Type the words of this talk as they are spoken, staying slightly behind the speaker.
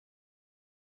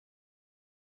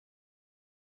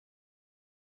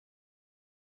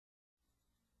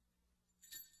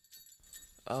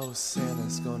Oh,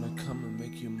 Santa's gonna come and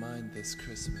make you mine this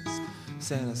Christmas.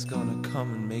 Santa's gonna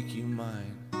come and make you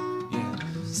mine. Yeah,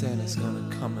 Santa's gonna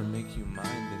come and make you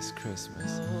mine this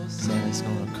Christmas. Santa's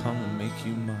gonna come and make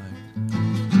you mine.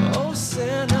 Oh,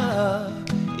 Santa,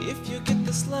 if you get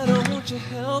this letter, won't you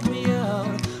help me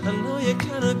out? I know you're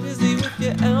kinda busy with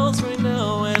your elves right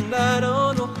now, and I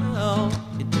don't know how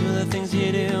you do the things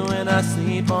you do when I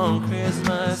sleep on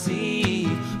Christmas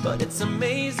Eve. But it's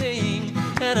amazing,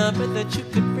 and I bet that you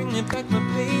could bring me back, my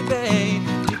baby.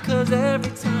 Because every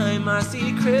time I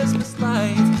see Christmas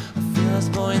lights, I feel a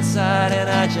spark inside and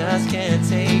I just can't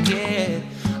take it.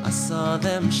 I saw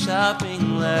them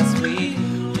shopping last week,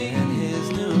 and his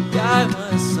new guy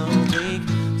was so weak.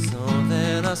 So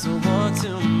then I swore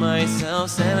to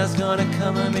myself, Santa's gonna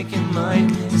come and make it mine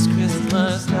this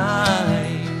Christmas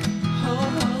night.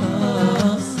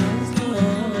 Oh, Santa's gonna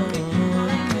come and make it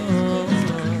mine this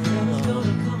Christmas.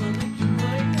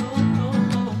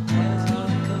 Santa's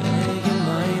gonna come and make it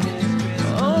mine.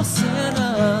 Oh, Santa,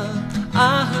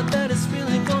 I heard that it's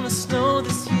really gonna snow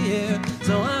this year,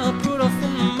 so I'll put off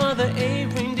from Mother a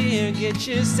reindeer, get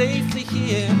you safely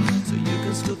here, so you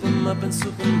can scoop him up and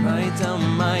swoop him right down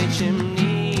my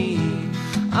chimney.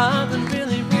 I've been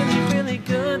really, really, really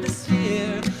good this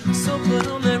year, so put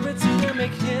on that written and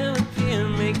make him appear,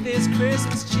 make this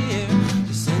Christmas cheer.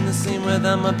 Just sing the same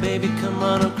without my baby, come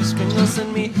on, Uncle Sprinkle,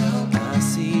 send me help. I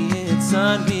see it's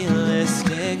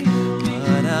unrealistic,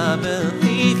 but I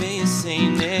believe in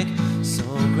Saint Nick. So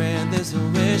grant this a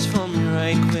wish for me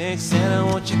right quick. Santa,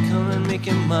 won't you come and make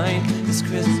it mine this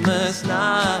Christmas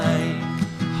night?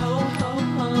 Ho, ho,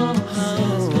 ho,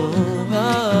 ho,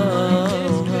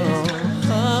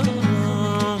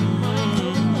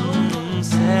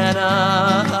 Santa.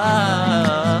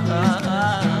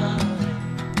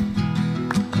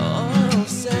 Oh,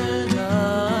 Santa.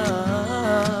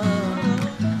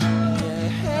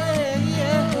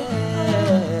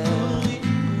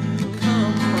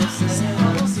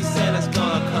 Santa's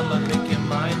gonna come and make it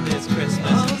mine this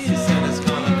Christmas. Santa's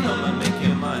gonna come and make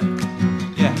it mine.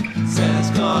 Yeah,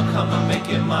 Santa's gonna come and make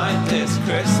it mine this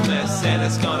Christmas.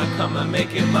 Santa's gonna come and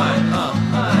make it mine.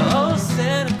 Oh,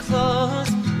 Santa Claus,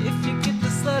 if you get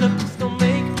this letter, please don't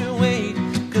make me wait.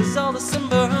 'Cause all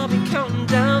December I'll be counting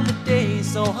down the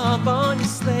days. So hop on your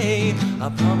sleigh. I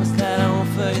promise that I won't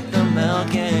forget the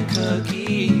milk and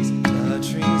cookies. The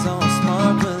trees all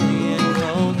sparkly and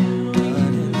gold,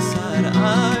 but inside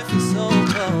I feel so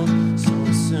cold. So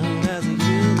soon as you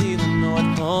leave the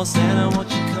North Pole, Santa, won't